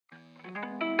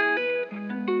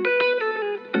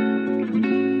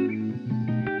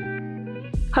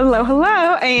Hello,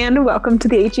 hello, and welcome to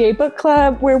the HEA Book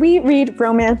Club, where we read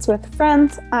romance with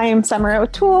friends. I am Summer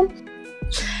O'Toole.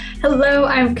 Hello,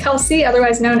 I'm Kelsey,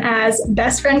 otherwise known as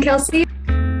Best Friend Kelsey.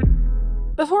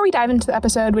 Before we dive into the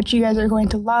episode, which you guys are going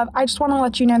to love, I just want to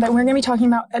let you know that we're going to be talking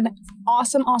about an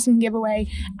awesome giveaway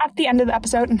at the end of the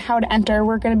episode and how to enter.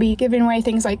 We're going to be giving away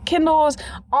things like Kindles,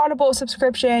 Audible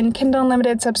subscription, Kindle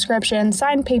Unlimited subscription,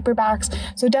 signed paperbacks.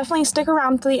 So definitely stick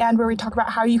around to the end where we talk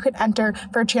about how you could enter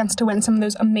for a chance to win some of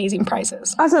those amazing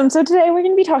prizes. Awesome. So today we're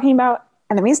going to be talking about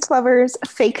enemies to lovers,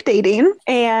 fake dating.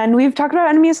 And we've talked about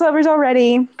enemies to lovers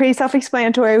already. Pretty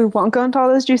self-explanatory. We won't go into all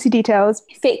those juicy details.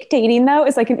 Fake dating, though,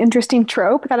 is like an interesting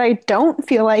trope that I don't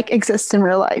feel like exists in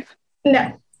real life.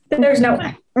 No, there's no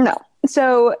way. No.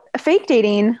 So fake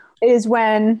dating is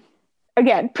when,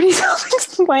 again, pretty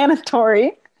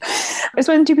self-explanatory. It's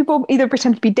when two people either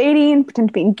pretend to be dating, pretend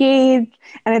to be engaged,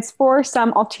 and it's for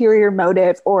some ulterior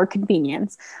motive or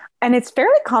convenience. And it's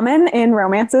fairly common in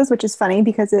romances, which is funny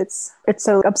because it's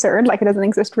so absurd, like it doesn't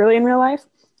exist really in real life.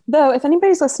 Though, if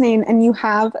anybody's listening and you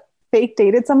have fake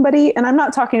dated somebody, and I'm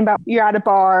not talking about you're at a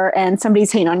bar and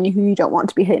somebody's hating on you who you don't want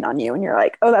to be hating on you, and you're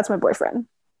like, oh, that's my boyfriend.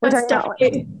 That's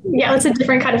definitely, that's a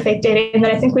different kind of fake dating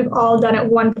that I think we've all done at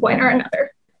one point or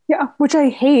another. Yeah, which I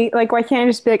hate. Like, why can't I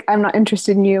just be like, I'm not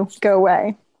interested in you, go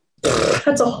away?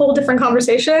 That's a whole different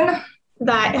conversation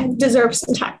that deserves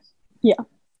some time. Yeah.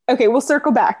 Okay, we'll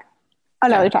circle back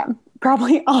another time,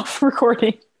 probably off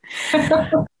recording.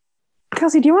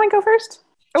 Kelsey, do you want to go first?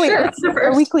 Oh, wait, sure, let's go first.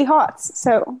 Our weekly hots.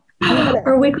 So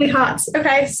our weekly hots.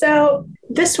 Okay, so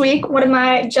this week, one of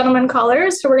my gentleman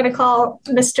callers, who we're going to call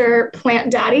Mr.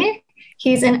 Plant Daddy,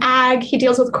 he's in ag, he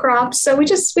deals with crops, so we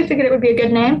figured it would be a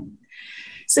good name.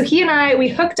 So he and I, we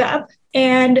hooked up,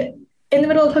 and in the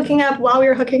middle of hooking up, while we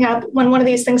were hooking up, when one of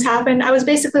these things happened, I was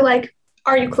basically like,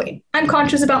 are you clean? I'm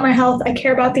conscious about my health. I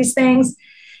care about these things.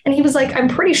 And he was like, I'm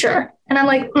pretty sure. And I'm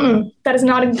like, that is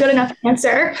not a good enough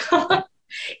answer.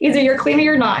 Either you're clean or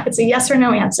you're not. It's a yes or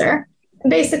no answer.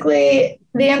 Basically,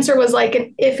 the answer was like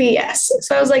an iffy yes.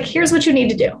 So I was like, here's what you need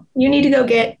to do. You need to go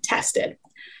get tested.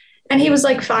 And he was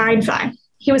like, fine.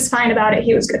 He was fine about it.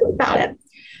 He was good about it.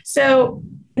 So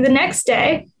the next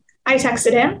day, I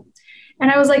texted him and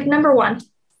I was like, number one,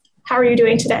 how are you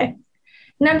doing today?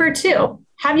 Number two,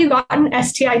 have you gotten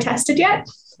STI tested yet?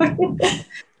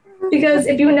 Because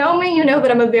if you know me, you know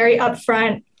that I'm a very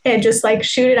upfront and just like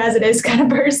shoot it as it is kind of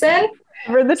person.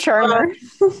 We're the charmer.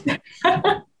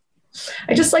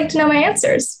 I just like to know my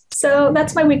answers. So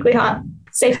that's my weekly hot.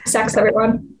 Safe sex,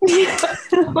 everyone.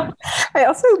 I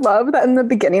also love that in the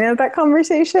beginning of that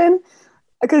conversation,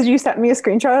 because you sent me a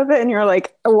screenshot of it and you're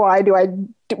like, why do I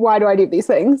do these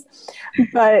things?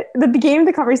 But the beginning of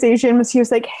the conversation was, he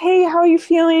was like, hey, how are you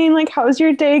feeling? Like, how's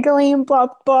your day going? Blah,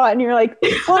 blah. And you're like,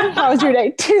 one, how's your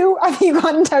day? Two, have you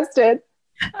gotten tested?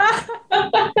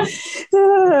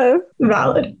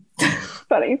 Valid.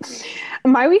 Funny.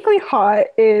 My weekly hot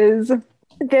is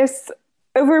this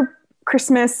over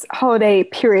Christmas holiday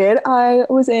period. I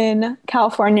was in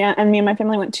California and me and my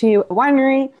family went to a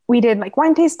winery. We did like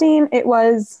wine tasting. It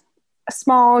was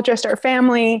small, just our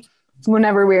family.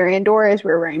 Whenever we were indoors, we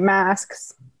were wearing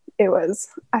masks. It was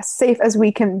as safe as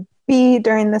we can be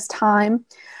during this time.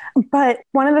 But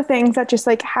one of the things that just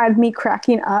like had me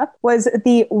cracking up was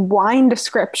the wine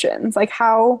descriptions, like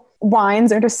how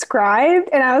wines are described.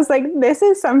 And I was like, this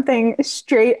is something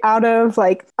straight out of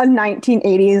like a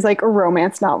 1980s like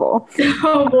romance novel.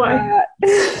 Oh boy.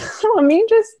 Let me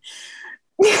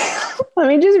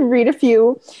just read a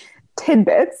few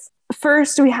tidbits.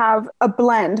 First, we have a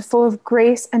blend full of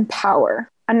grace and power.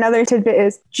 Another tidbit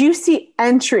is juicy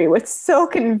entry with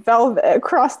silk and velvet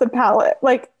across the palate.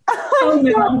 Like, oh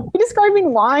no. Are you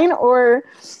describing wine or?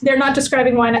 They're not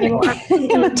describing wine anymore.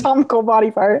 Anatomical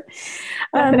body part.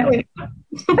 Definitely.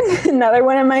 Another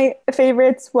one of my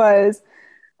favorites was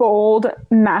bold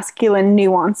masculine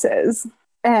nuances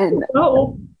and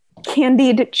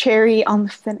candied cherry on the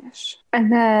finish.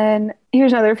 And then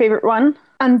here's another favorite one.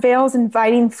 Unveils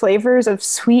inviting flavors of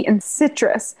sweet and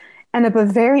citrus and a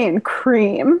Bavarian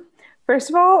cream. First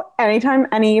of all, anytime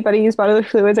anybody's bodily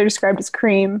fluids are described as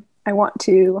cream, I want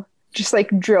to just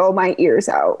like drill my ears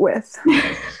out with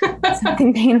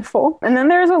something painful. And then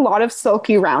there's a lot of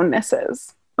silky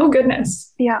roundnesses. Oh,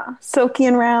 goodness. Yeah. Silky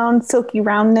and round, silky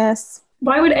roundness.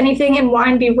 Why would anything in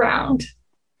wine be round?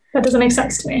 That doesn't make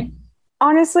sense to me.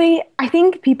 Honestly, I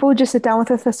think people just sit down with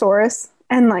a thesaurus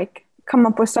and like come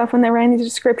up with stuff when they're writing these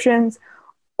descriptions,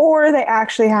 or they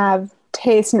actually have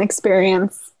taste and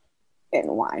experience in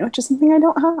wine, which is something I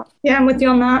don't have. Yeah, I'm with you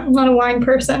on that. I'm not a wine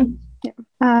person. Yeah.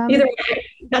 Either way,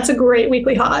 that's a great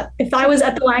weekly hot. If I was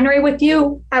at the winery with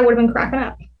you, I would have been cracking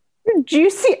up.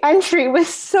 Juicy entry with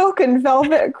silk and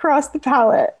velvet across the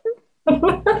palette.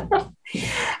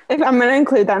 If I'm going to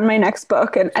include that in my next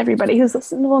book, and everybody who's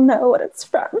listened will know what it's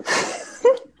from.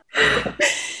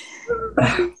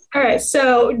 All right.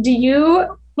 So do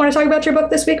you want to talk about your book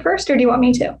this week first, or do you want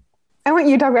me to? I want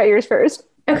you to talk about yours first.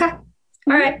 Okay. All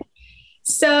right.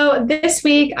 So this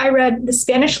week I read The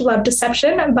Spanish Love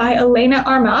Deception by Elena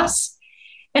Armas.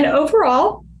 And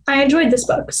overall, I enjoyed this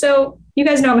book. So you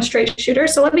guys know I'm a straight shooter.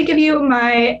 So let me give you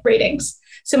my ratings.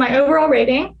 So my overall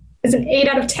rating is an 8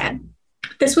 out of 10.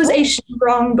 This was a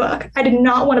strong book. I did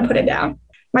not want to put it down.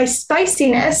 My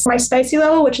spiciness, my spicy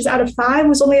level, which is out of 5,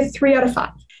 was only a 3 out of 5.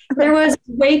 There was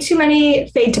way too many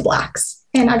fade to blacks.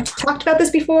 And I've talked about this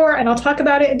before, and I'll talk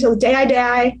about it until the day I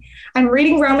die. I'm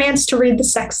reading romance to read the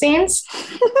sex scenes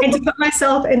and to put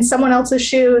myself in someone else's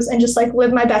shoes and just like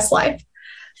live my best life.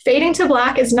 Fading to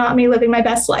black is not me living my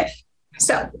best life.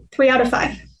 So 3 out of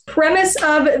 5. Premise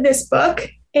of this book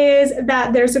is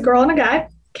that there's a girl and a guy.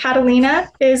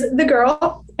 Catalina is the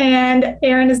girl and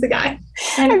Aaron is the guy.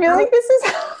 And I feel like this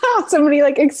is how somebody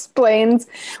like explains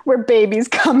where babies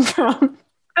come from.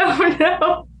 Oh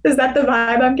no. Is that the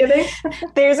vibe I'm giving?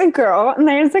 There's a girl and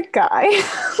there's a guy.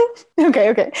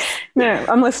 Okay. No,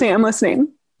 I'm listening.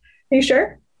 Are you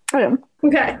sure? I am.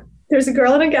 Okay. There's a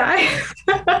girl and a guy.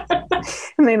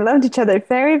 And they loved each other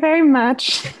very, very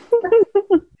much.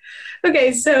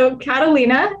 Okay, so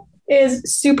Catalina is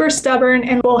super stubborn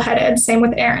and bullheaded. Same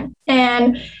with Aaron.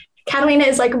 And Catalina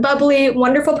is like bubbly,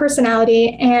 wonderful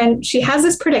personality. And she has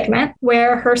this predicament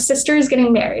where her sister is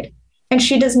getting married and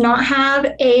she does not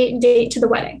have a date to the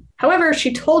wedding. However,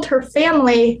 she told her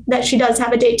family that she does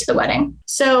have a date to the wedding.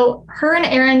 So her and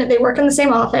Aaron, they work in the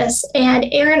same office, and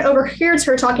Aaron overhears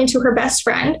her talking to her best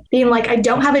friend, being like, I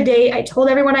don't have a date. I told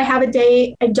everyone I have a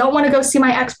date. I don't want to go see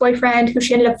my ex-boyfriend, who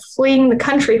she ended up fleeing the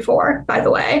country for, by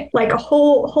the way. Like a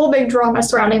whole big drama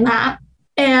surrounding that.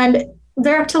 And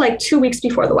they're up to like 2 weeks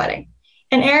before the wedding.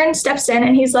 And Aaron steps in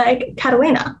and he's like,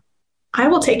 Catalina, I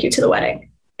will take you to the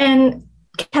wedding. And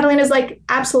Catalina's like,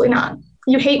 absolutely not.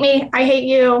 You hate me. I hate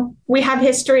you. We have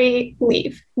history.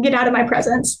 Leave. Get out of my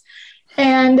presence.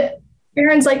 And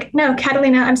Aaron's like, no,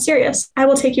 Catalina, I'm serious. I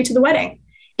will take you to the wedding.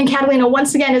 And Catalina,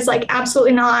 once again, is like,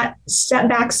 absolutely not. Step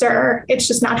back, sir. It's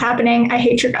just not happening. I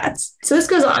hate your guts. So this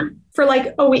goes on for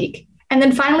like a week. And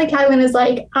then finally, Catalina is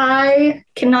like, I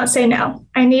cannot say no.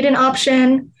 I need an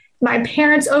option. My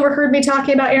parents overheard me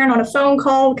talking about Aaron on a phone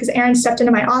call because Aaron stepped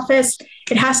into my office.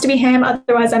 It has to be him.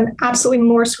 Otherwise, I'm absolutely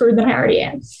more screwed than I already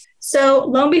am. So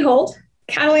lo and behold,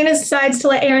 Catalina decides to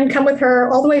let Aaron come with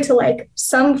her all the way to like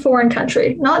some foreign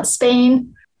country, not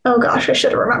Spain. Oh gosh, I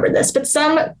should have remembered this, but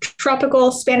some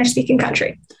tropical Spanish-speaking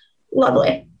country.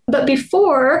 Lovely. But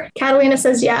before Catalina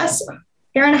says yes,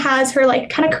 Aaron has her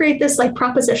like kind of create this like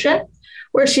proposition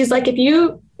where she's like,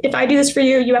 if I do this for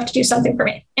you, you have to do something for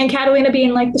me. And Catalina,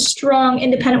 being like the strong,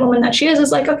 independent woman that she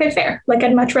is like, okay, fair. Like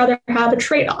I'd much rather have a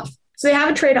trade-off. So they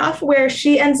have a trade-off where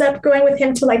she ends up going with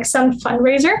him to like some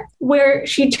fundraiser where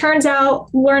she turns out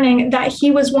learning that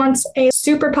he was once a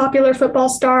super popular football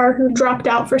star who dropped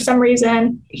out for some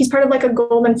reason. He's part of like a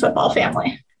golden football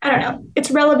family. I don't know. It's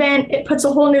relevant. It puts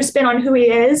a whole new spin on who he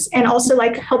is and also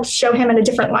like helps show him in a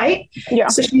different light. Yeah.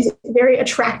 So she's very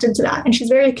attracted to that. And she's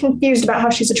very confused about how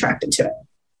she's attracted to it,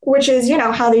 which is, you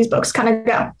know, how these books kind of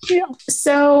go. Yeah.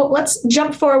 So let's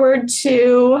jump forward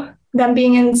to them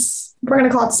being in, we're going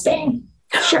to call it Spain.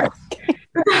 Sure.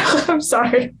 I'm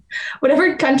sorry.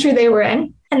 Whatever country they were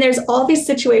in. And there's all these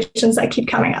situations that keep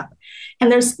coming up.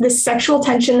 And there's this sexual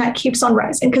tension that keeps on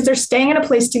rising because they're staying in a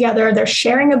place together. They're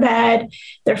sharing a bed.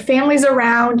 Their families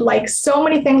around. Like so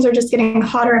many things are just getting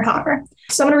hotter and hotter.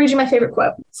 So I'm going to read you my favorite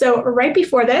quote. So right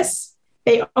before this,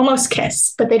 they almost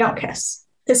kiss, but they don't kiss.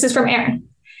 This is from Aaron.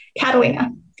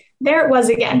 Catalina. There it was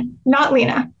again. Not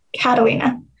Lena.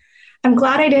 Catalina. I'm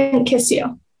glad I didn't kiss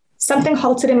you. Something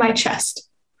halted in my chest.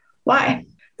 Why?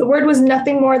 The word was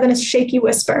nothing more than a shaky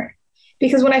whisper.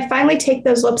 Because when I finally take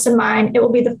those lips in mine, it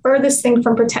will be the furthest thing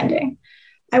from pretending.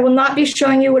 I will not be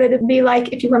showing you what it would be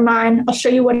like if you were mine. I'll show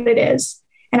you what it is.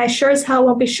 And I sure as hell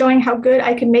won't be showing how good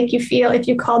I could make you feel if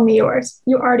you called me yours.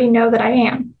 You already know that I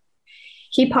am.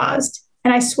 He paused,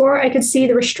 and I swore I could see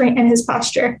the restraint in his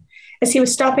posture as he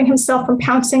was stopping himself from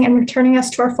pouncing and returning us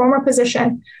to our former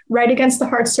position right against the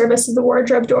hard surface of the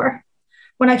wardrobe door.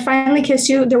 When I finally kiss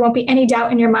you, there won't be any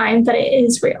doubt in your mind that it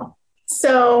is real.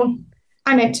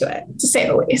 I'm into it, to say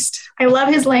the least. I love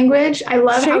his language. I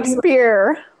love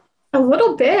Shakespeare. A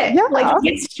little bit. Yeah. Like he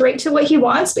gets straight to what he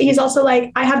wants, but he's also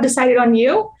like, I have decided on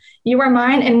you. You are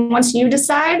mine. And once you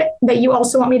decide that you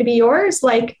also want me to be yours,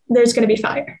 like there's going to be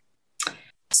fire.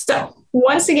 So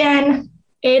once again,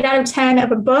 8 out of 10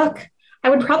 of a book. I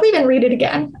would probably even read it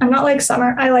again. I'm not like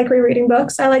Summer. I like rereading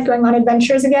books. I like going on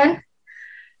adventures again.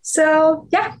 So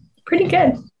yeah, pretty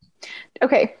good.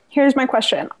 Okay, here's my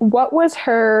question. What was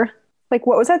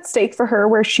at stake for her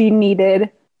where she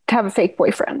needed to have a fake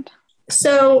boyfriend?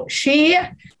 So she,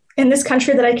 in this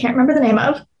country that I can't remember the name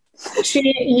of,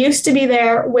 she used to be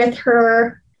there with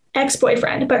her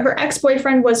ex-boyfriend, but her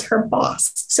ex-boyfriend was her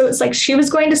boss. So it's like she was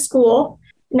going to school.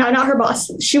 No, not her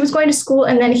boss. She was going to school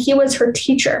and then he was her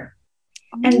teacher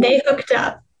and they hooked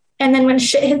up. And then when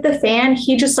shit hit the fan,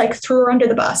 he just like threw her under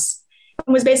the bus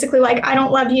and was basically like, I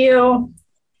don't love you.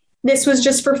 This was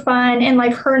just for fun. And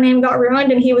like her name got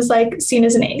ruined and he was like seen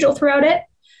as an angel throughout it.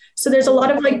 So there's a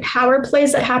lot of like power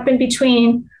plays that happen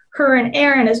between her and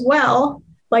Aaron as well,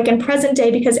 like in present day,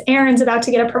 because Aaron's about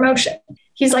to get a promotion.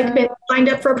 He's like been lined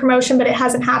up for a promotion, but it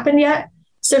hasn't happened yet.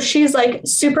 So she's like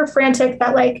super frantic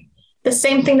that like the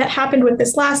same thing that happened with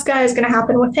this last guy is going to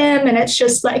happen with him. And it's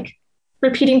just like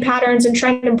repeating patterns and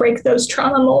trying to break those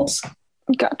trauma molds.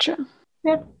 Gotcha.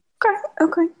 Yeah.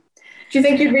 Okay. Do you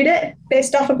think you'd read it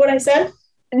based off of what I said?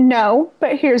 No,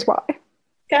 but here's why.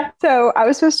 Okay. So I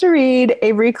was supposed to read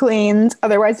Avery Colleen's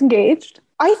Otherwise Engaged.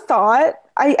 I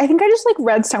think I just like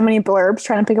read so many blurbs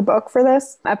trying to pick a book for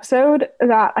this episode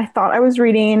that I thought I was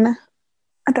reading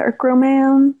a dark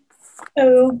romance.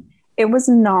 Oh. It was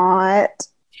not.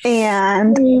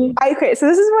 And okay, so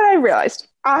this is what I realized.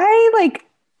 I like,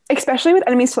 especially with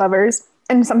enemies to lovers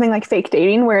and something like fake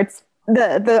dating, where it's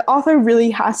the author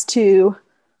really has to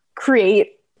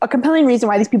create a compelling reason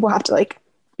why these people have to like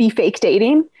be fake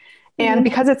dating. And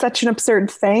because it's such an absurd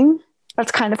thing,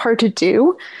 that's kind of hard to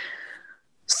do.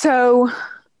 So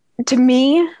to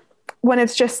me, when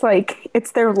it's just like,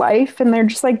 it's their life and they're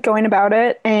just like going about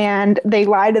it and they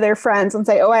lie to their friends and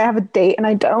say, oh, I have a date and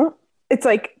I don't, it's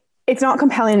like, it's not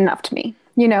compelling enough to me,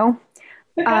 you know?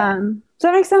 Okay. Does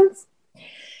that make sense?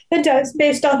 It does,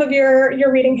 based off of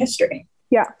your reading history.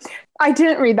 Yeah. I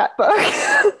didn't read that book.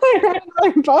 I read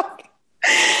another book.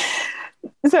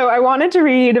 So I wanted to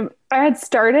read, I had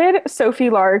started Sophie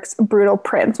Lark's Brutal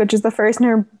Prince, which is the first in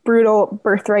her Brutal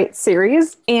Birthright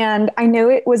series. And I knew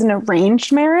it was an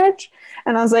arranged marriage.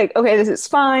 And I was like, okay, this is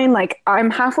fine. Like I'm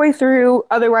halfway through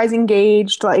Otherwise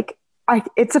Engaged. Like has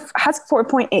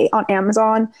 4.8 on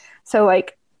Amazon. So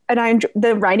like, and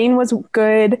the writing was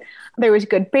good. There was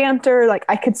good banter. Like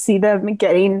I could see them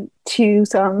getting to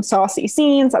some saucy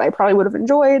scenes that I probably would have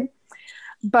enjoyed.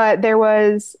 But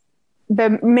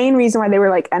the main reason why they were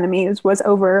like enemies was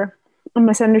over a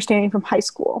misunderstanding from high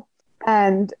school.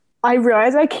 And I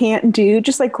realized I can't do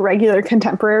just like regular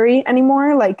contemporary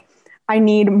anymore. Like I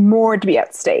need more to be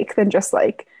at stake than just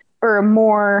like, or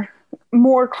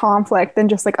more conflict than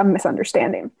just like a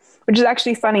misunderstanding, which is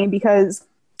actually funny because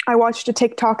I watched a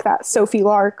TikTok that Sophie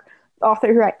Lark, the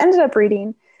author who I ended up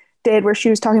reading, did, where she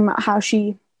was talking about how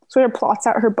she sort of plots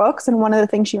out her books. And one of the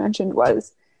things she mentioned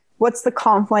was, what's the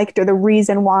conflict or the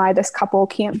reason why this couple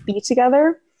can't be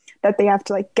together that they have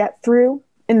to like get through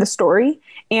in the story.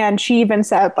 And she even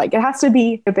said like, it has to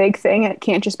be a big thing. And it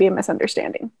can't just be a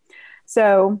misunderstanding.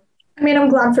 So, I mean, I'm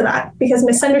glad for that because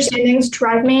misunderstandings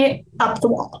drive me up the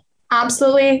wall.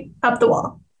 Absolutely up the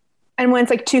wall. And when it's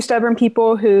like two stubborn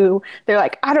people who they're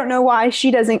like, I don't know why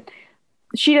she acts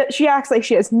like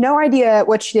she has no idea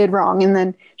what she did wrong. And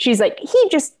then she's like, he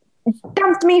just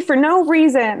dumped me for no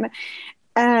reason.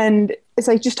 And it's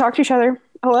like, just talk to each other.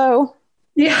 Hello.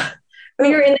 Yeah.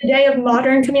 We are in the day of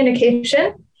modern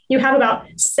communication. You have about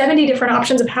 70 different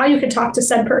options of how you could talk to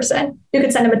said person. You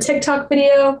could send them a TikTok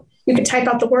video. You could type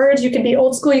out the words. You could be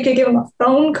old school. You could give them a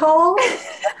phone call.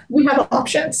 We have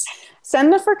options.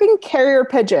 Send a freaking carrier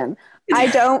pigeon. I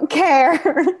don't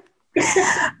care.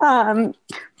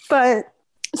 But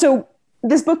so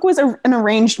this book was an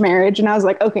arranged marriage. And I was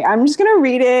like, okay, I'm just going to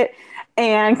read it.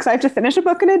 And because I have to finish a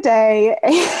book in a day.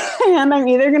 And I'm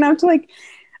either going to have to like,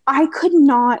 I could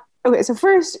not. Okay, so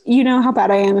first, you know how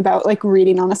bad I am about like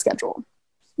reading on a schedule.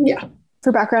 Yeah.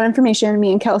 For background information,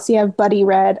 me and Kelsey have buddy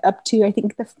read up to, I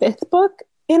think, the 5th book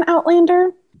in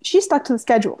Outlander. She stuck to the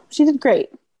schedule. She did great.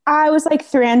 I was like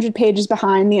 300 pages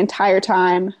behind the entire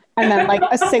time. And then like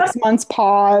a 6 months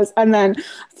pause. And then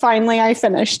finally I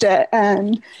finished it.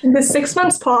 And the 6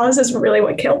 months pause is really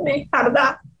what killed me out of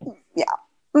that. Yeah.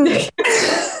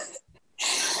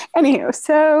 Anywho,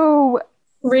 so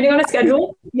reading on a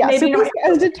schedule. Yeah. So I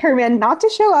was determined not to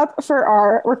show up for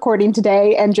our recording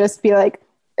today and just be like,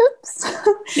 oops. So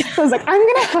I was like, I'm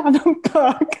going to have a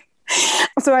book.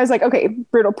 So I was like, okay,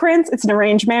 Brutal Prince. It's an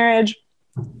arranged marriage.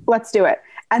 Let's do it.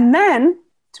 And then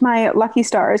to my lucky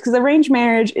stars, because arranged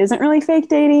marriage isn't really fake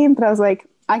dating, but I was like,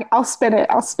 I'll spin it.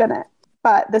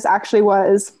 but this actually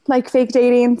was like fake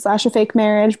dating / a fake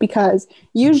marriage, because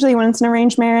usually when it's an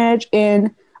arranged marriage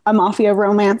in a mafia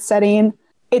romance setting,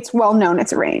 it's well known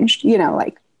it's arranged. You know,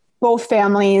 like both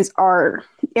families are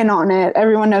in on it.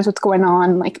 Everyone knows what's going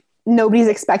on. Like nobody's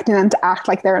expecting them to act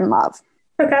like they're in love.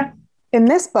 Okay. In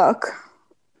this book,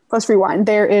 let's rewind.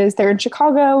 They're in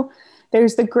Chicago.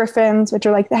 There's the Griffins, which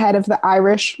are like the head of the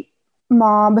Irish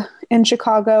mob in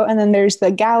Chicago. And then there's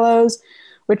the Gallows,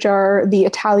 which are the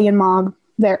Italian mob.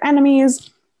 They're enemies,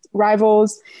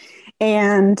 rivals.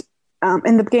 And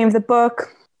in the beginning of the book,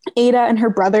 Ada and her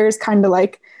brothers kind of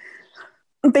like,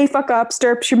 they fuck up,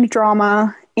 stir up some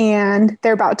drama, and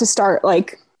they're about to start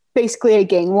like basically a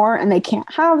gang war, and they can't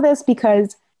have this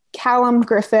because Callum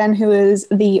Griffin, who is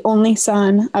the only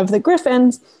son of the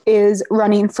Griffins, is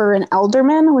running for an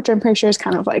alderman, which I'm pretty sure is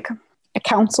kind of like a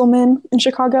councilman in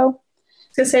Chicago. I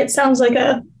was gonna say, it sounds like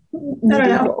I don't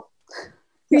know.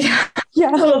 Yeah, yeah,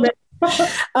 a little bit.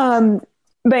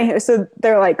 But anyway, so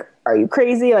they're like, "Are you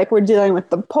crazy? Like, we're dealing with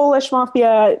the Polish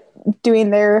mafia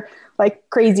doing their like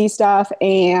crazy stuff,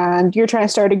 and you're trying to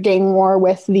start a gang war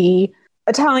with the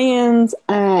Italians."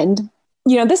 And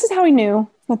you know, this is how I knew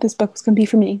that this book was going to be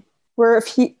for me. We're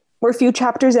a few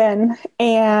chapters in,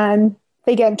 and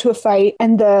they get into a fight,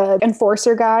 and the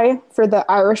enforcer guy for the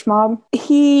Irish mob,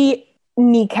 he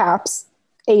kneecaps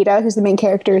Ada, who's the main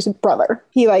character's brother.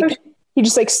 He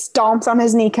just like stomps on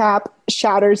his kneecap,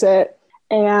 shatters it,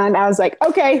 and I was like,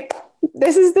 okay,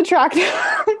 this is the track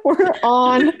we're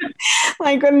on.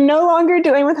 Like, we're no longer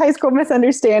dealing with high school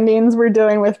misunderstandings. We're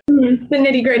dealing with the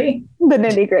nitty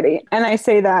gritty. And I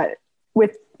say that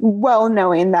with well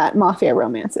knowing that mafia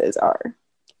romances are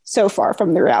so far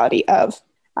from the reality of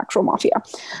actual mafia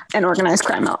and organized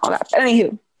crime and all that. But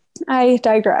anywho, I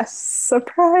digress.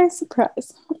 Surprise,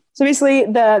 surprise. So basically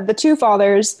the two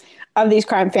fathers of these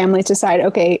crime families decide,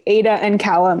 okay, Ada and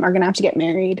Callum are going to have to get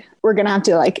married. We're going to have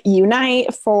to like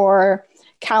unite for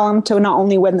Callum to not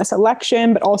only win this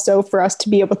election, but also for us to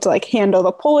be able to like handle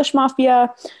the Polish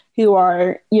mafia, who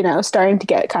are, you know, starting to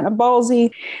get kind of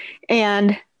ballsy.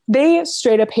 And they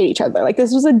straight up hate each other. Like,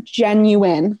 this was a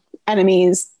genuine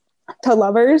enemies to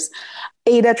lovers.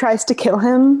 Ada tries to kill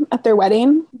him at their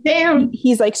wedding. Damn.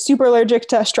 He's like super allergic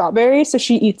to strawberries, so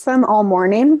she eats them all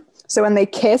morning. So when they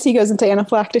kiss, he goes into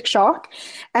anaphylactic shock.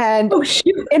 And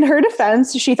in her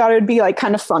defense, she thought it would be like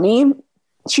kind of funny.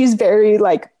 She's very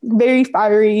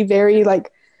fiery, very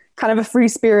like kind of a free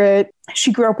spirit.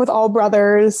 She grew up with all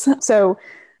brothers. So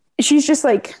she's just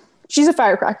like, she's a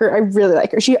firecracker. I really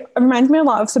like her. She reminds me a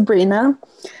lot of Sabrina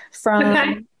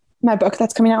from my book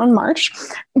that's coming out in March,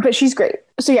 but she's great.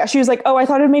 So yeah, she was like, oh, I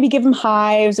thought it would maybe give him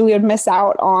hives. We would miss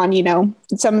out on, you know,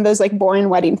 some of those like boring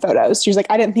wedding photos. She was like,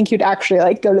 I didn't think you'd actually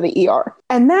like go to the ER.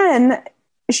 And then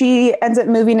she ends up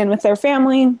moving in with their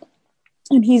family,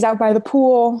 and he's out by the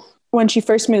pool when she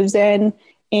first moves in,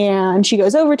 and she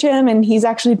goes over to him, and he's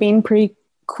actually being pretty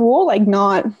cool, like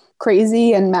not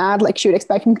crazy and mad like she would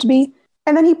expect him to be.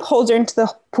 And then he pulls her into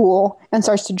the pool and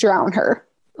starts to drown her.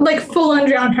 Like full on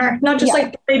drown her, not just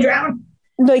like they drown.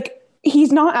 Like,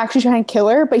 he's not actually trying to kill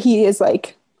her, but he is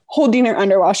like holding her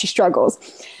under while she struggles.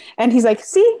 And he's like,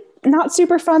 see, not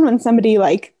super fun when somebody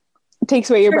like takes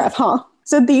away your breath, huh?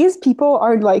 So these people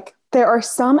are like, there are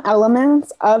some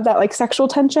elements of that like sexual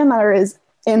tension that are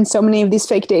in so many of these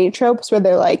fake dating tropes where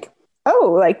they're like,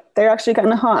 oh, like they're actually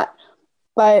kind of hot.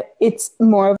 But it's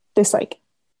more of this like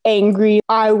angry,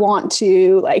 I want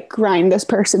to like grind this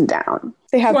person down.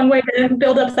 They have one way to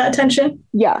build up that tension.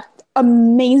 Yeah.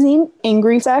 Amazing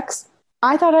angry sex.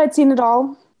 I thought I'd seen it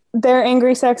all. Their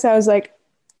angry sex, I was like,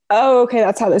 oh, okay,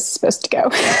 that's how this is supposed to go.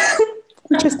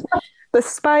 Just the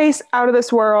spice out of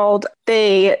this world.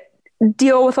 They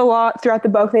deal with a lot throughout the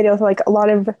book. They deal with like a lot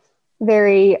of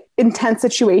very intense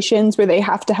situations where they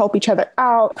have to help each other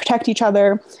out, protect each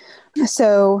other.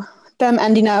 So them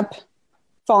ending up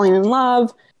falling in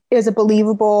love is a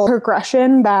believable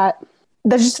progression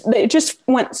it just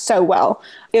went so well.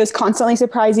 It was constantly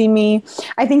surprising me.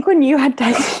 I think when you had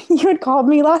called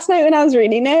me last night when I was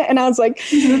reading it, and I was like,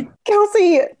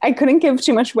 Kelsey, I couldn't give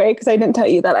too much away because I didn't tell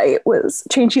you that I was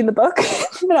changing the book.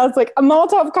 And I was like, a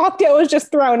Molotov cocktail was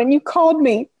just thrown, and you called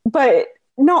me. But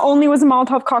not only was a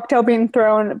Molotov cocktail being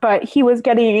thrown, but he was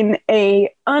getting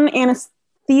a anesthesied.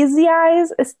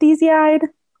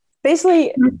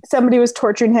 Basically, somebody was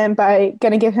torturing him by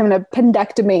going to give him an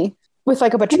appendectomy with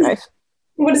like a butcher knife.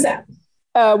 What is that?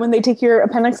 When they take your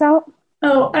appendix out.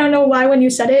 Oh, I don't know why when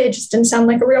you said it just didn't sound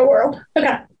like a real world.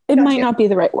 Okay. It might not be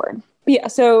the right word. But yeah,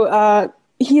 so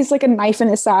he's like a knife in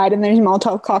his side, and there's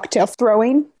Molotov cocktail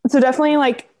throwing. So definitely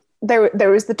like there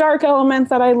was the dark elements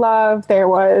that I love. There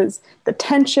was the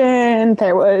tension.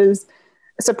 There was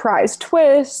surprise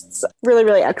twists. Really,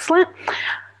 really excellent.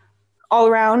 All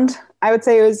around, I would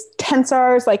say it was 10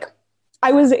 stars. Like,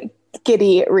 I was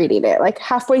giddy reading it. Like,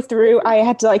 halfway through, I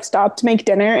had to like stop to make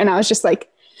dinner, and I was just like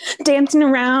dancing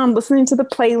around, listening to the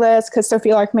playlist, because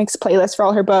Sophie Lark makes playlists for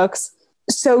all her books.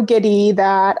 So giddy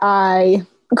that I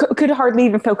could hardly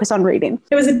even focus on reading.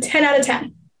 It was a 10 out of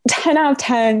 10. 10 out of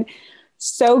 10.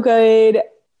 So good.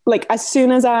 Like, as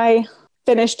soon as I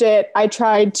finished it, I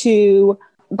tried to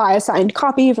buy a signed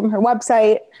copy from her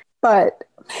website, but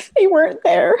they weren't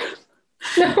there.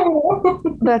 No.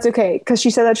 That's okay, because she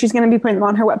said that she's going to be putting them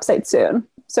on her website soon.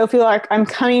 Sophie Lark, I'm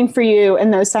coming for you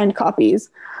in those signed copies.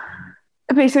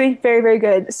 Basically, very, very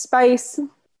good. Spice,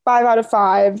 5 out of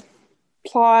 5.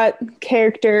 Plot,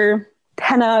 character,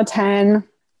 10 out of 10.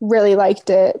 Really liked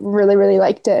it. Really, really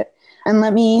liked it. And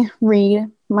let me read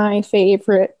my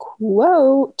favorite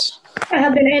quote. I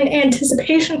have been in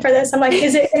anticipation for this. I'm like,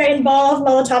 is it going to involve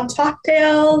Molotov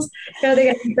cocktails? Are they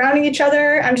going to be drowning each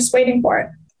other? I'm just waiting for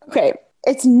it. Okay.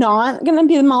 It's not going to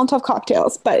be the Molotov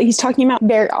cocktails, but he's talking about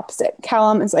very opposite.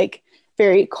 Callum is like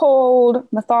very cold,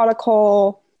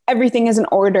 methodical. Everything is in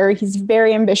order. He's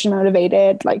very ambition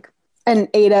motivated. Like, and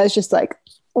Ada is just like,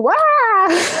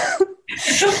 wow.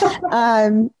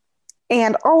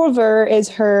 And Oliver is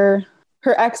her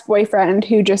ex-boyfriend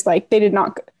who just like, they did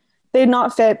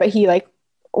not fit, but he like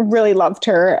really loved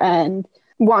her and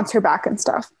wants her back and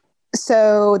stuff.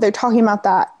 So they're talking about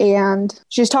that, and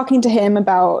she's talking to him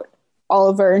about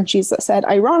Oliver, and she said,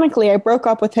 ironically, I broke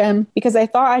up with him because I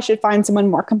thought I should find someone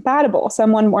more compatible,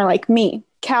 someone more like me.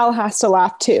 Cal has to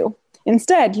laugh too.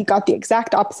 Instead, he got the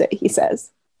exact opposite, he says.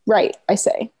 Right, I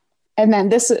say. And then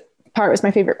this part was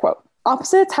my favorite quote.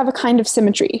 Opposites have a kind of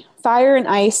symmetry. Fire and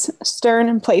ice, stern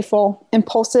and playful,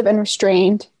 impulsive and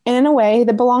restrained, and in a way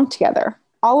that belong together.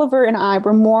 Oliver and I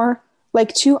were more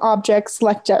like two objects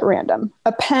selected at random,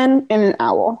 a pen and an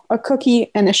owl, a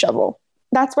cookie and a shovel.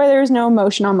 That's why there is no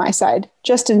emotion on my side,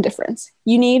 just indifference.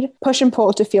 You need push and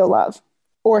pull to feel love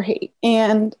or hate.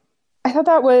 And I thought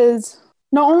that was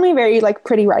not only very like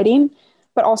pretty writing,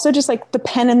 but also just like the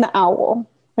pen and the owl,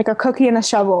 like a cookie and a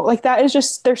shovel. Like that is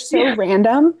just, they're so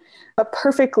random, but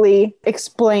perfectly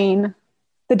explain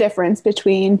the difference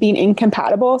between being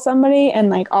incompatible with somebody and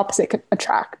like opposite could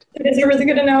attract. It is a really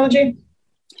good analogy.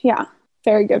 Yeah,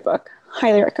 very good book.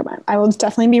 Highly recommend. I will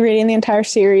definitely be reading the entire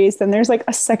series. Then there's like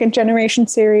a second generation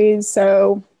series.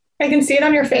 So I can see it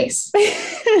on your face.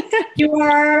 You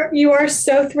are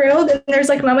so thrilled. And there's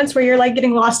like moments where you're like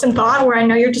getting lost in thought where I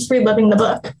know you're just reliving the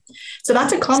book. So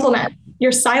that's a compliment.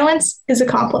 Your silence is a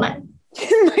compliment.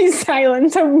 My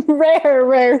silence, a rare,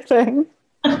 rare thing.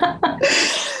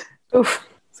 Oof.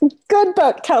 Good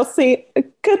book, Kelsey. A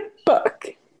good book.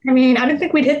 I mean, I didn't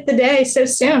think we'd hit the day so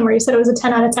soon where you said it was a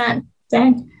 10 out of 10.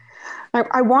 Dang.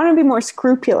 I want to be more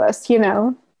scrupulous, you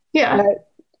know? Yeah. But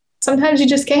sometimes you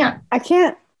just can't. I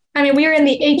can't. I mean, we are in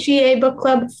the HEA book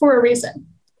club for a reason.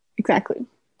 Exactly.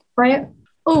 Right?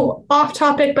 Oh, off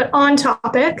topic, but on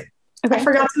topic. Okay. I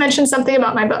forgot to mention something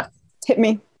about my book. Hit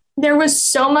me. There was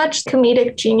so much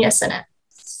comedic genius in it.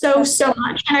 So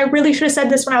much. And I really should have said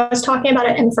this when I was talking about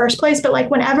it in the first place, but like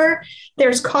whenever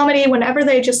there's comedy, whenever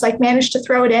they just like managed to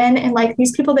throw it in, and like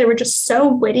these people, they were just so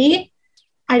witty,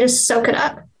 I just soak it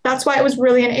up. That's why it was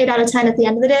really an 8 out of 10 at the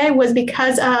end of the day, was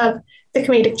because of the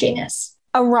comedic genius.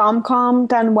 A rom-com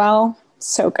done well.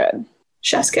 So good.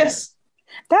 Chef's kiss.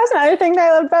 That's another thing that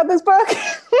I loved about this book.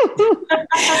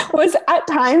 Was at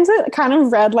times it kind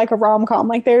of read like a rom-com.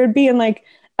 Like there would be in like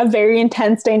a very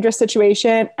intense, dangerous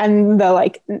situation, and the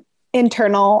like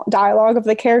internal dialogue of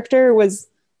the character was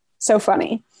so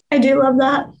funny. I do love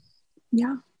that.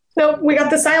 Yeah. So we got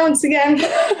the silence again.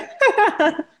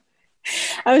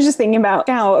 I was just thinking about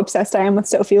how obsessed I am with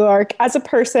Sophie Lark as a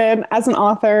person, as an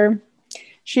author.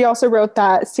 She also wrote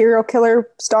that serial killer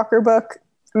stalker book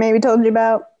I maybe told you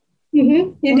about.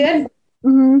 Mm-hmm. You did?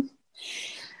 Mm-hmm.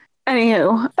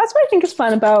 Anywho, that's what I think is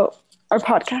fun about our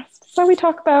podcast. So we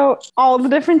talk about all the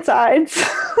different sides.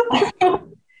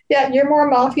 Yeah, you're more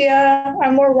mafia.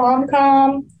 I'm more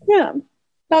rom-com. Yeah. It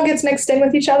all gets mixed in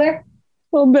with each other.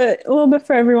 A little bit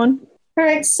for everyone. All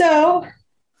right, so.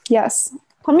 Yes.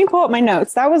 Let me pull up my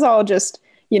notes. That was all just,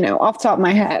 off the top of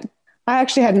my head. I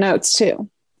actually had notes too.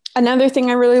 Another thing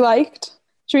I really liked.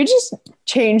 Should we just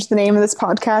change the name of this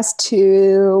podcast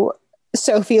to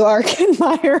Sophie Lark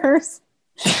Admirers?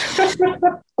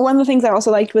 One of the things I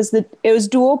also liked was that it was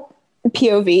dual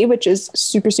POV, which is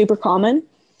super, super common.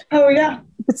 Oh, yeah.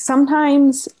 But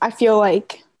sometimes I feel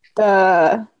like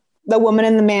the woman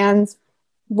and the man's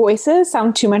voices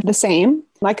sound too much the same.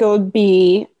 Like it would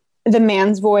be the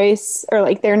man's voice or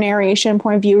like their narration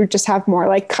point of view would just have more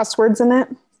like cuss words in it.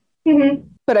 Mm-hmm.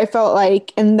 But I felt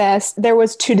like in this, there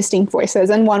was two distinct voices,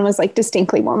 and one was like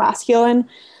distinctly more masculine.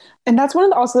 And that's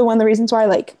also one of the reasons why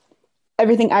like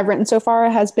everything I've written so far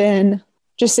has been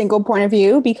just single point of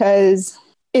view, because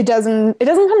it doesn't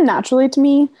come naturally to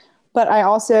me. But I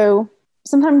also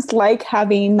sometimes like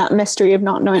having that mystery of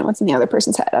not knowing what's in the other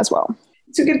person's head as well.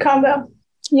 It's a good combo.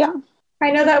 Yeah.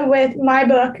 I know that with my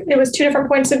book, it was two different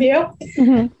points of view.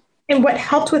 Mm-hmm. And what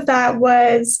helped with that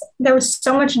was there was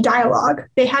so much dialogue.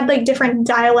 They had like different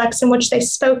dialects in which they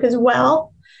spoke as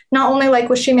well. Not only like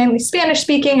was she mainly Spanish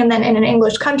speaking and then in an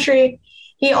English country,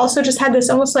 he also just had this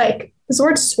almost like this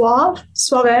word suave.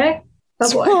 Oh boy.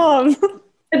 Suave.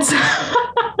 It's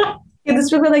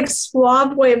this really like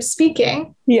suave way of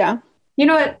speaking. Yeah. You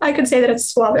know what? I could say that it's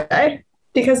suave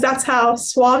because that's how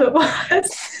suave it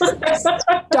was.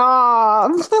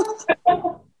 Stop.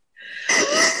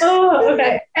 Oh,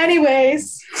 okay.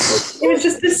 Anyways, it was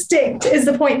just distinct is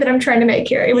the point that I'm trying to make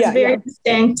here. It was very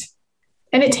distinct.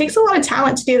 And it takes a lot of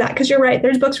talent to do that, because you're right.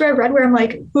 There's books where I've read where I'm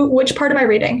like, which part am I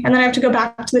reading? And then I have to go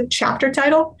back to the chapter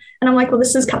title. And I'm like, well,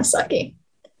 this is kind of sucky.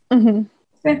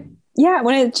 Mm-hmm. Yeah,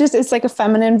 when it's like a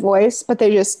feminine voice, but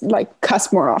they just like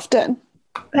cuss more often.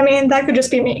 I mean, that could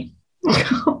just be me.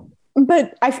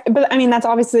 But I mean, that's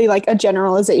obviously like a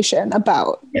generalization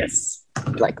about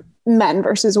like men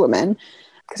versus women,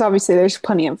 because obviously there's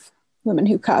plenty of women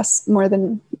who cuss more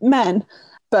than men.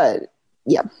 But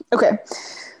yeah, okay.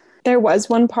 There was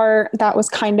one part that was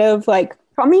kind of like,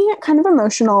 got me kind of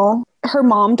emotional. Her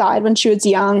mom died when she was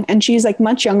young, and she's like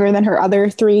much younger than her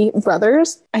other three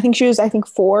brothers. I think she was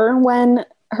 4 when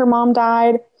her mom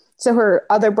died. So her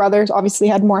other brothers obviously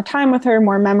had more time with her,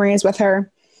 more memories with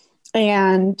her.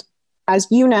 And as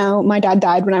you know, my dad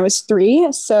died when I was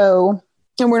 3. So,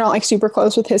 and we're not like super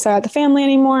close with his side of the family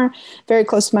anymore. Very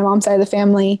close to my mom's side of the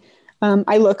family.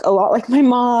 I look a lot like my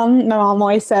mom. My mom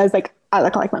always says like, I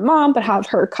look like my mom, but have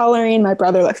her coloring. My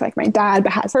brother looks like my dad,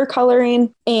 but has her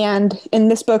coloring. And in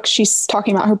this book, she's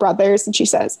talking about her brothers, and she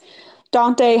says,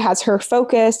 Dante has her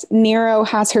focus. Nero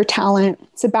has her talent.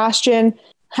 Sebastian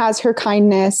has her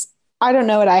kindness. I don't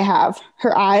know what I have.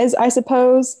 Her eyes, I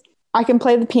suppose. I can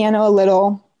play the piano a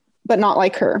little, but not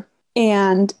like her.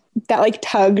 And that like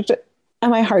tugged at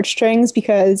my heartstrings,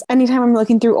 because anytime I'm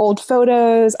looking through old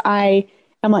photos, I'm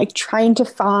like trying to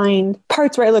find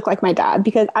parts where I look like my dad,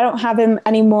 because I don't have him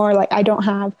anymore. Like I don't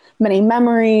have many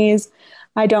memories.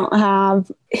 I don't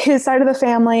have his side of the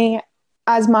family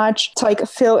as much to like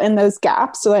fill in those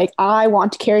gaps. So like I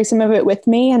want to carry some of it with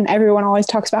me. And everyone always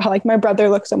talks about how like my brother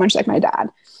looks so much like my dad.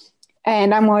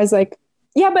 And I'm always like,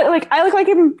 yeah, but like I look like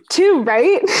him too,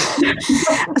 right?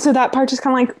 So that part just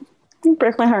kind of like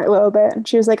broke my heart a little bit. And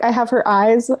she was like, I have her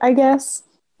eyes, I guess.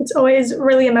 It's always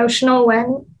really emotional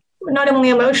when, not only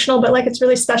emotional, but like it's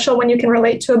really special when you can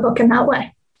relate to a book in that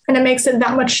way. And it makes it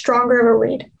that much stronger of a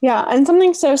read. Yeah. And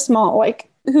something so small, like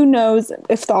who knows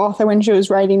if the author, when she was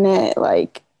writing it,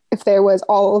 like if there was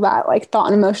all of that like thought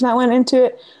and emotion that went into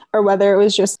it, or whether it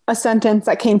was just a sentence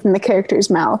that came from the character's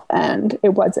mouth and it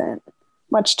wasn't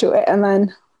much to it. And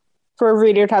then for a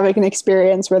reader to have like an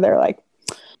experience where they're like,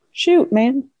 shoot,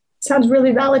 man. Sounds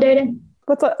really validating.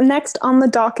 What's next on the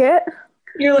docket?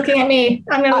 You're looking at me.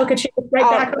 I'm going to look at you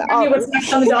right back. What's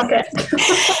next on the docket?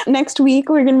 Next week,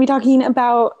 we're going to be talking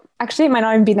about, actually, it might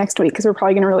not even be next week because we're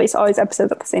probably going to release all these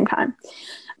episodes at the same time.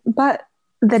 But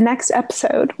the next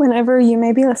episode, whenever you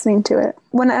may be listening to it,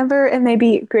 whenever it may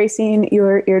be gracing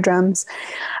your eardrums,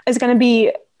 is going to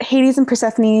be Hades and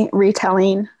Persephone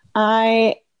retelling.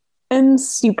 I am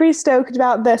super stoked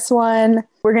about this one.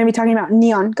 We're going to be talking about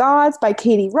Neon Gods by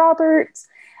Katie Roberts,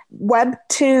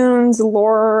 Webtoons,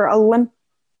 Lore Olympus.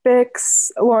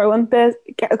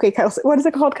 Okay, Kelsey, what is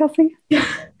it called, Kelsey?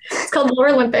 It's called Lore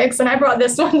Olympics, and I brought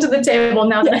this one to the table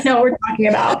now that I know what we're talking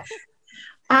about.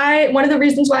 One of the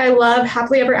reasons why I love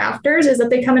Happily Ever Afters is that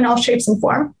they come in all shapes and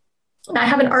form. And I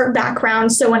have an art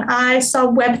background, so when I saw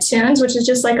Webtoons, which is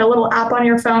just like a little app on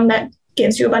your phone that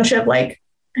gives you a bunch of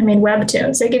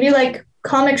Webtoons. They give you like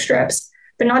comic strips,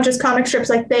 but not just comic strips.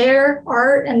 Like their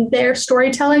art and their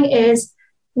storytelling is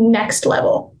next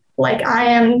level. Like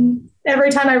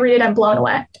every time I read it, I'm blown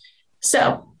away.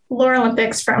 So Lore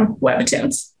Olympics from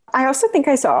Webtoons. I also think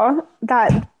I saw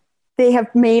that they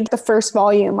have made the first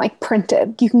volume like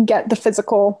printed. You can get the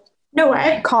physical. No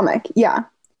way. Comic. Yeah.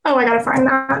 Oh, I gotta find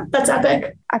that. That's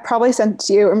epic. I probably sent it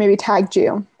to you or maybe tagged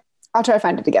you. I'll try to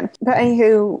find it again. But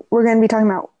anywho, we're going to be talking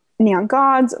about Neon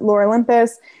Gods, Lore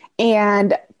Olympus,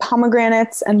 and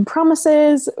Pomegranates and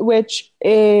Promises, which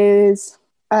is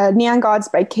Neon Gods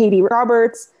by Katie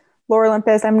Roberts. Lore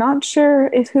Olympus, I'm not sure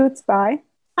who it's by.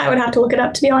 I would have to look it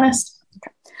up, to be honest.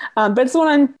 Okay. But it's the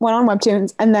one on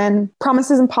Webtoons. And then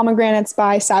Promises and Pomegranates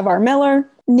by Savar Miller.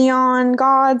 Neon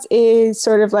Gods is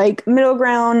sort of like middle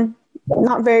ground,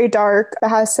 not very dark. It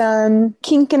has some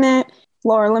kink in it.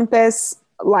 Lore Olympus,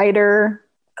 lighter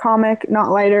comic,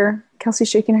 not lighter. Kelsey's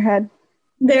shaking her head.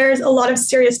 There's a lot of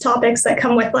serious topics that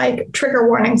come with like trigger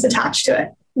warnings attached to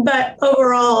it. But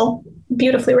overall,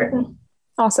 beautifully written.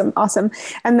 Awesome.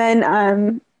 And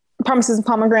then Promises and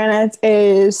Pomegranates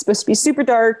is supposed to be super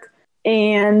dark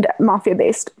and mafia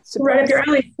based. Right up your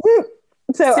alley.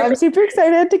 So I'm super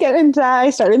excited to get into that. I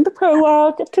started the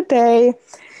prologue today.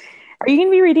 Are you going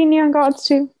to be reading Neon Gods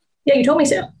too? Yeah, you told me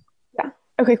so. Yeah.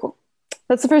 Okay, cool.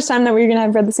 That's the first time that we're going to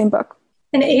have read the same book.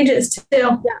 In ages too.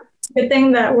 Yeah. It's a good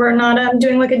thing that we're not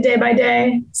doing like a day by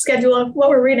day schedule of what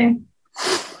we're reading.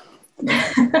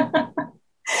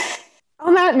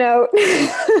 On that note,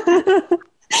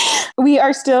 we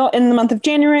are still in the month of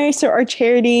January. So our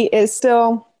charity is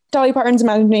still Dolly Parton's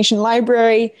Imagination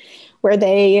Library, where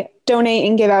they donate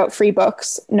and give out free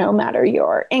books, no matter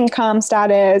your income,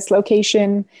 status,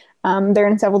 location. They're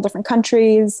in several different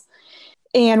countries.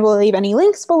 And we'll leave any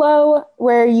links below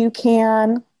where you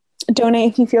can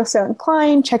donate if you feel so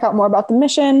inclined. Check out more about the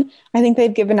mission. I think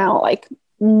they've given out like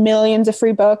millions of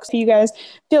free books if you guys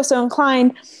feel so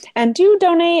inclined. And do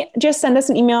donate. Just send us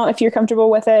an email if you're comfortable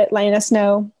with it, letting us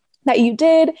know that you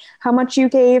did, how much you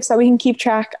gave, so we can keep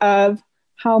track of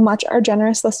how much our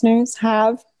generous listeners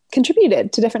have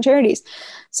contributed to different charities.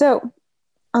 So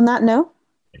on that note,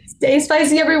 stay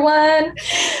spicy, everyone.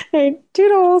 Hey,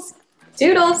 toodles.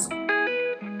 Toodles.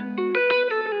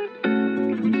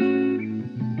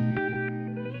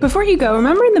 Before you go,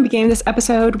 remember in the beginning of this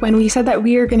episode when we said that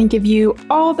we are going to give you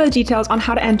all the details on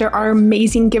how to enter our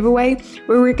amazing giveaway,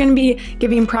 where we're going to be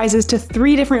giving prizes to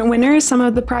 3 different winners. Some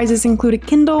of the prizes include a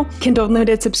Kindle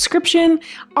Unlimited subscription,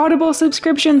 Audible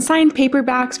subscription, signed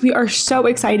paperbacks. We are so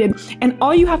excited. And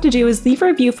all you have to do is leave a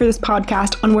review for this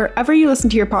podcast on wherever you listen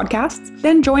to your podcasts.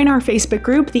 Then join our Facebook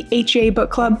group, the HA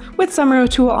Book Club with Summer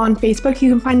O'Toole on Facebook.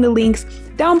 You can find the links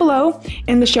down below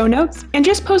in the show notes, and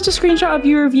just post a screenshot of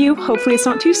your review. Hopefully it's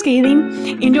not too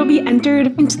scathing, and you'll be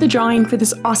entered into the drawing for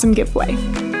this awesome giveaway.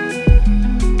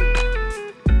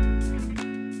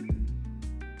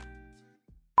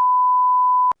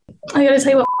 I gotta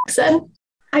tell you what said.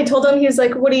 I told him, he was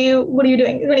like, what are you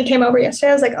doing? When he came over yesterday,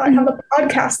 I was like, oh, I have a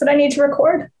podcast that I need to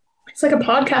record. It's like a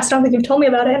podcast. I don't think you've told me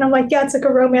about it. And I'm like, yeah, it's like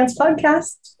a romance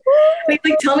podcast. And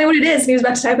he's like, tell me what it is. And he was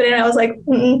about to type it in. And I was like,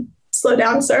 slow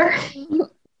down, sir.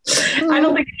 I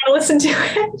don't think you want to listen to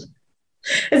it.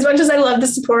 As much as I love the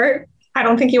support, I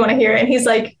don't think you want to hear it. And he's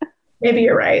like, maybe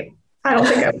you're right. I don't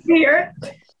think I want to hear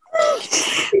it.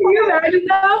 Can you imagine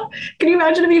though? Can you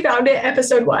imagine if you found it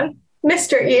episode 1?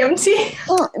 Mr. EMT.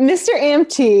 Oh, Mr.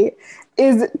 EMT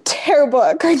is terrible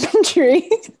at carpentry.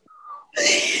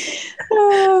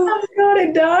 Oh God,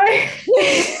 I die.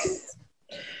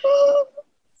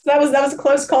 That was a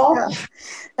close call. Yeah.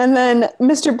 And then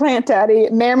Mr. Plant Daddy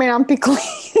may or may not be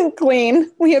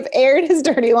clean. We have aired his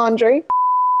dirty laundry.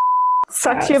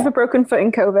 Sucks you have a broken foot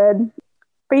in COVID.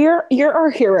 But you're our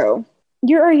hero.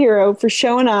 You're our hero for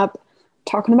showing up,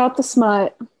 talking about the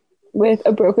smut with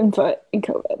a broken foot in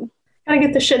COVID. Gotta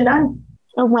get this shit done.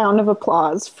 A round of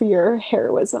applause for your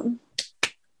heroism.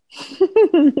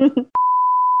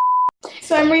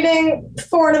 So I'm reading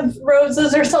Thorn of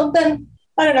Roses or something.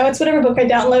 I don't know. It's whatever book I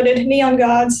downloaded. Neon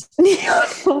Gods. Neon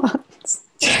Gods.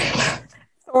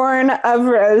 Thorn of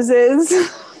Roses.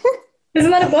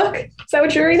 Isn't that a book? Is that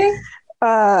what you're reading?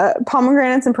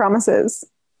 Pomegranates and Promises.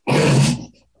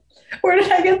 Where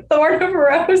did I get Thorn of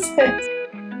Roses?